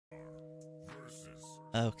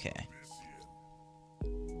Okay.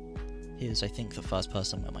 Here's, I think, the first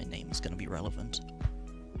person where my name is going to be relevant.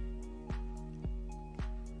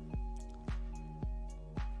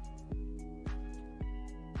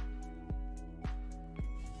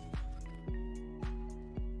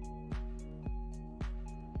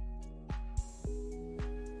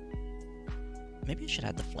 Maybe I should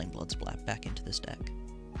add the Flamebloods back into this deck.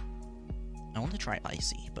 I want to try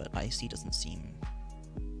Icy, but Icy doesn't seem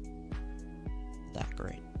that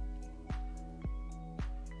great.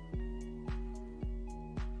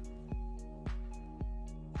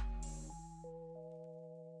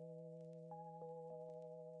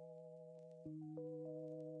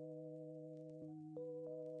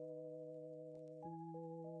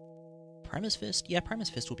 Primus Fist? Yeah, Primus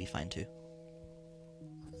Fist will be fine too.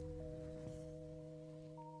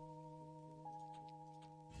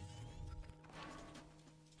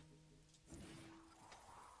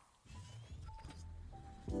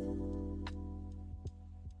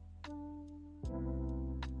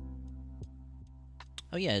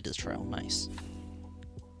 Oh yeah, it is Trail. Nice.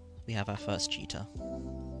 We have our first cheetah.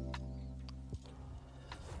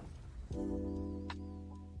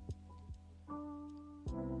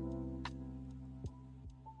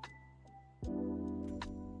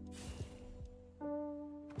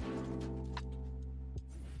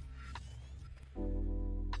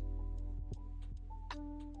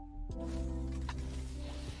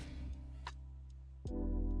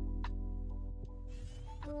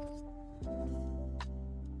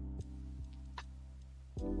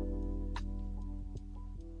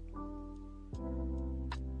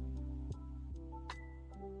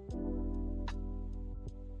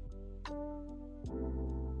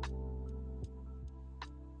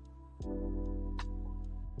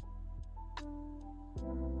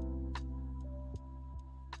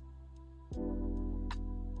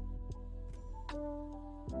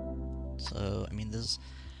 So, I mean, there's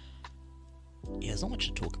not much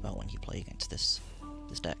to talk about when you play against this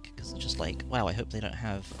deck, because it's just like, wow, I hope they don't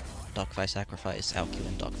have Darkfire Sacrifice,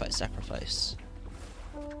 Alcuin, Darkfire Sacrifice,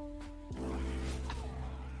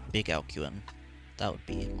 Big Alcuin. That would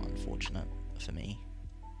be unfortunate for me.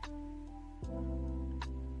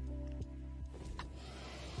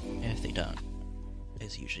 If they don't,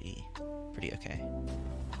 it's usually pretty okay.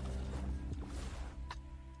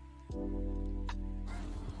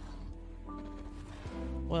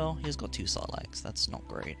 Well, he's got 2 Sarlacs, that's not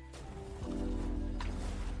great.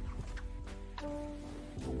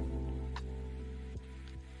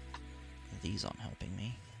 These aren't helping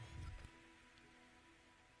me.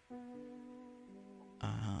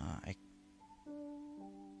 I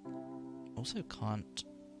also can't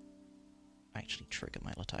actually trigger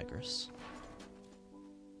my Latigris.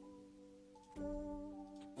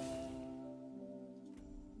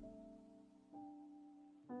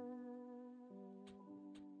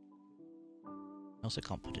 I also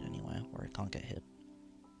can't put it anywhere where it can't get hit.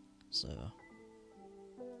 So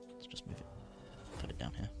let's just move it, put it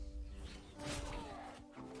down here.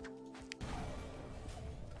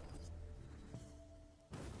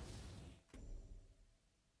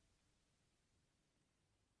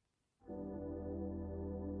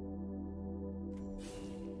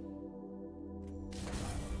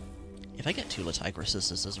 If I get 2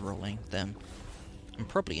 Latigrises as rolling, then I'm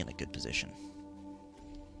probably in a good position.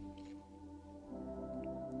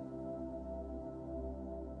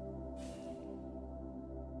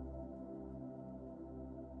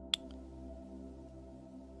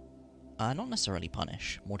 Not necessarily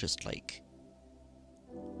punish, more just like,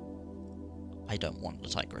 I don't want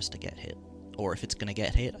Latigris to get hit. Or if it's gonna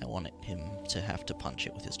get hit, I want him to have to punch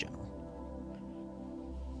it with his general.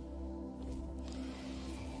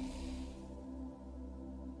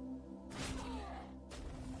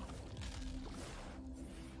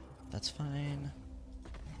 That's fine.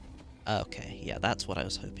 Okay, yeah, that's what I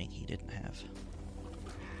was hoping he didn't have.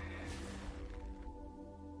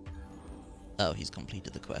 Oh, he's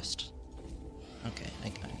completed the quest. Okay, I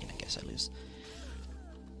guess I lose.